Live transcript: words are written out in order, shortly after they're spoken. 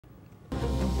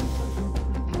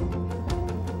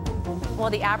Well,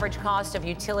 the average cost of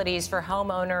utilities for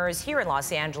homeowners here in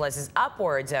Los Angeles is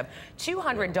upwards of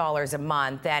 $200 a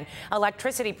month, and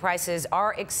electricity prices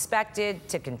are expected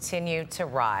to continue to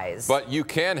rise. But you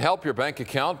can help your bank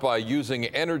account by using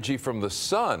energy from the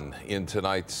sun. In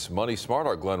tonight's Money Smart,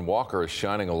 our Glen Walker is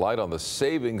shining a light on the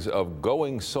savings of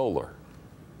going solar.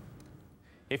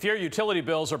 If your utility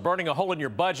bills are burning a hole in your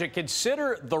budget,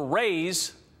 consider the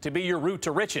raise to be your route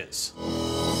to riches.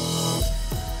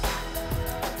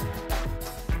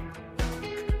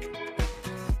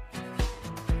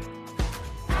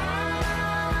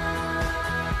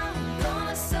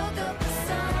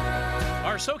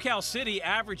 Our SoCal City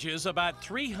averages about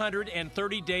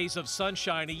 330 days of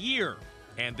sunshine a year,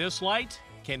 and this light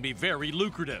can be very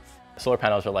lucrative. Solar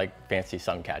panels are like fancy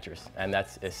sun catchers, and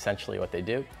that's essentially what they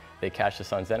do. They catch the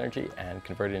sun's energy and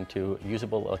convert it into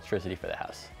usable electricity for the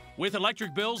house. With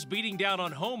electric bills beating down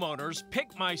on homeowners,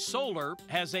 PickMySolar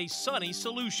has a sunny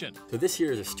solution. So this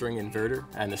here is a string inverter,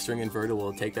 and the string inverter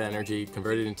will take that energy,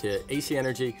 convert it into AC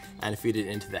energy, and feed it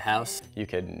into the house. You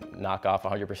could knock off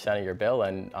 100% of your bill,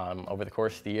 and over the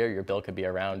course of the year, your bill could be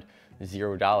around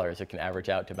 $0. It can average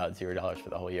out to about $0 for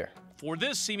the whole year. For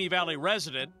this Simi Valley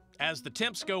resident, as the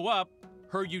temps go up,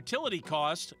 her utility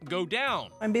costs go down.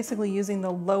 I'm basically using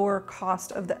the lower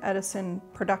cost of the Edison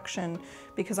production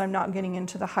because I'm not getting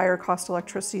into the higher cost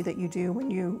electricity that you do when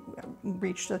you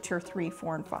reach the tier 3,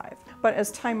 4, and 5. But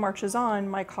as time marches on,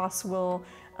 my costs will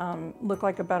look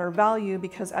like a better value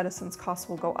because Edison's costs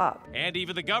will go up. And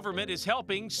even the government is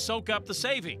helping soak up the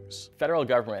savings. Federal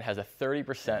government has a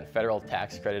 30% federal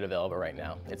tax credit available right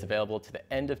now. It's available to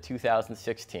the end of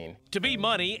 2016. To be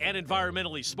money and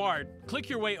environmentally smart, click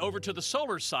your way over to the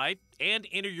solar site and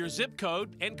enter your zip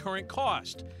code and current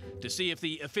cost to see if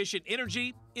the efficient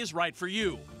energy is right for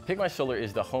you. PickMySolar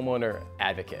is the homeowner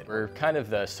advocate. We're kind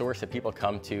of the source that people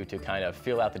come to kind of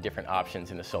feel out the different options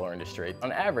in the solar industry.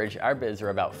 On average, our bids are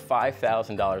about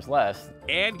 $5,000 less.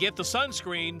 And get the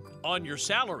sunscreen on your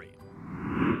salary.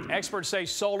 Experts say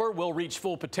solar will reach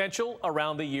full potential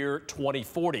around the year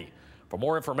 2040. For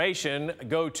more information,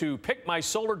 go to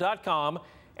PickMySolar.com.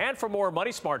 And for more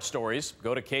Money Smart stories,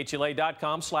 go to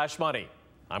KTLA.com/money.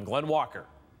 I'm Glen Walker.